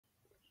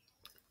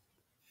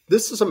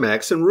This is a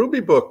Max and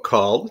Ruby book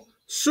called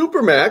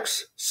Super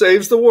Max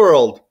Saves the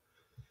World.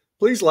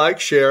 Please like,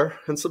 share,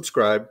 and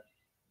subscribe.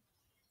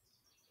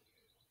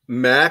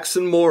 Max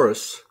and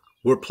Morris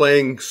were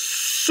playing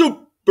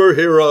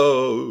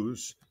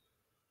superheroes.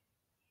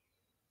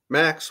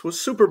 Max was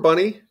Super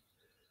Bunny.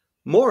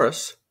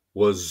 Morris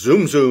was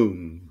Zoom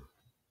Zoom.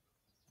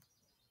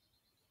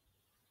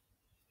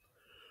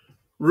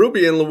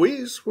 Ruby and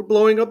Louise were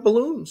blowing up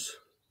balloons.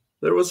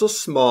 There was a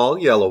small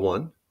yellow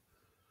one,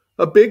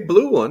 a big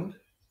blue one,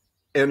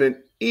 and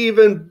an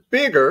even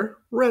bigger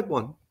red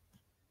one.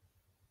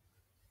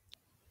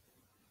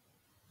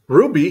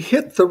 Ruby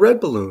hit the red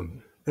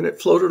balloon, and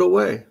it floated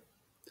away.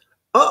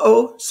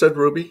 "Uh-oh," said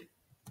Ruby.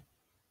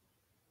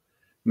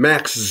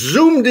 Max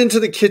zoomed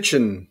into the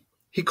kitchen.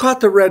 He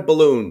caught the red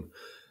balloon.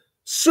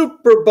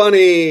 "Super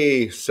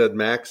Bunny," said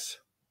Max.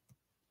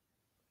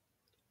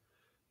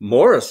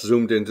 Morris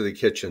zoomed into the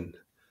kitchen.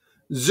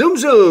 "Zoom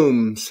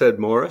Zoom," said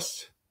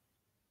Morris.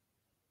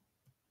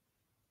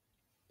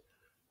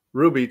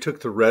 Ruby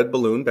took the red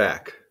balloon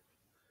back.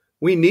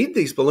 "We need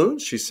these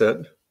balloons," she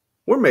said.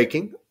 "We're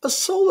making a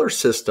solar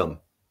system."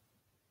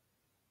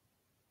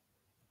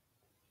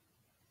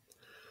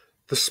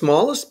 "The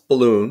smallest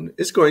balloon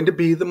is going to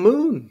be the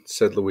moon,"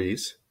 said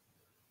Louise.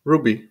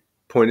 Ruby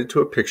pointed to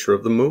a picture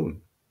of the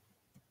moon.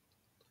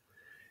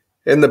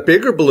 "And the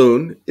bigger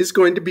balloon is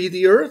going to be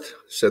the Earth,"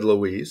 said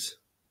Louise.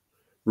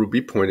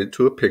 Ruby pointed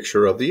to a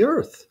picture of the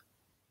Earth.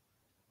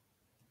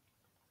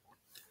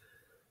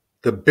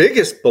 "The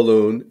biggest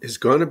balloon is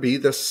going to be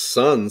the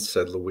sun,"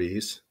 said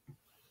Louise.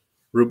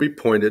 Ruby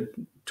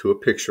pointed to a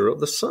picture of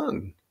the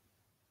sun.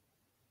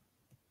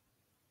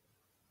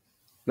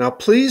 "Now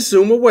please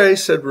zoom away,"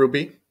 said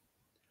Ruby.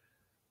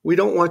 "We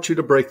don't want you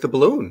to break the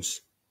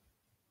balloons."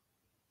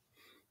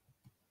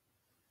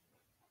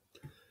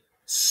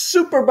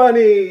 "Super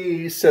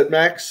Bunny," said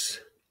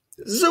Max.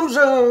 "Zoom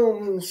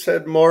Zoom,"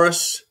 said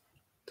Morris.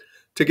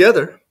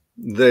 Together,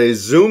 they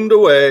zoomed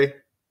away.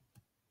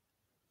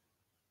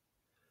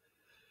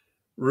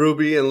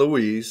 Ruby and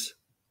Louise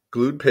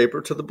glued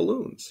paper to the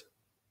balloons.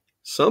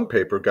 Some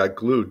paper got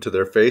glued to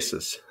their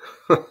faces.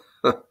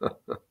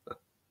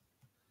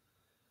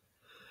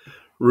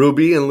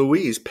 Ruby and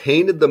Louise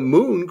painted the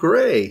moon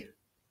gray.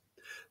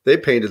 They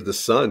painted the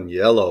sun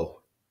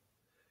yellow.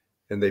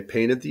 And they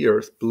painted the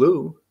earth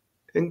blue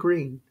and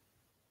green.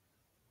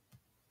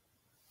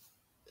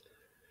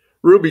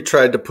 Ruby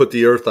tried to put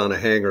the earth on a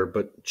hanger,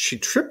 but she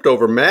tripped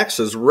over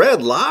Max's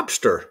red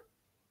lobster.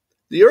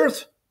 The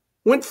earth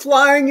went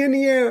flying in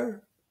the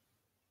air.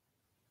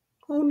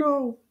 Oh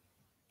no.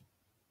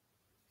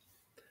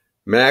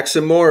 Max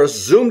and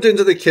Morris zoomed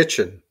into the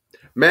kitchen.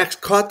 Max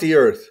caught the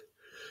earth.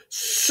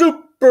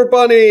 "Super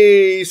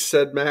Bunny,"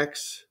 said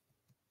Max.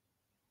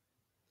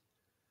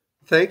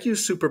 "Thank you,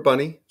 Super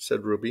Bunny,"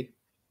 said Ruby.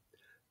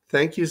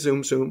 "Thank you,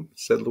 Zoom Zoom,"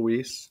 said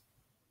Louise.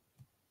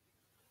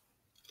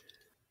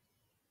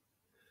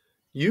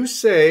 "You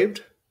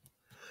saved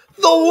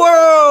the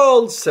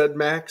world," said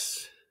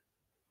Max.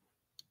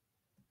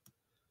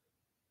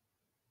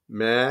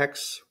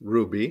 Max,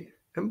 Ruby,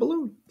 and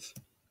balloons.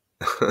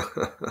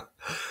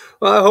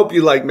 Well, I hope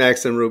you like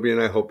Max and Ruby,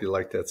 and I hope you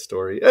like that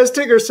story. As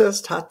Tigger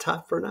says,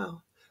 ta-ta for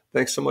now.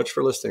 Thanks so much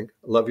for listening.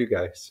 I love you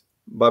guys.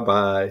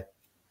 Bye-bye.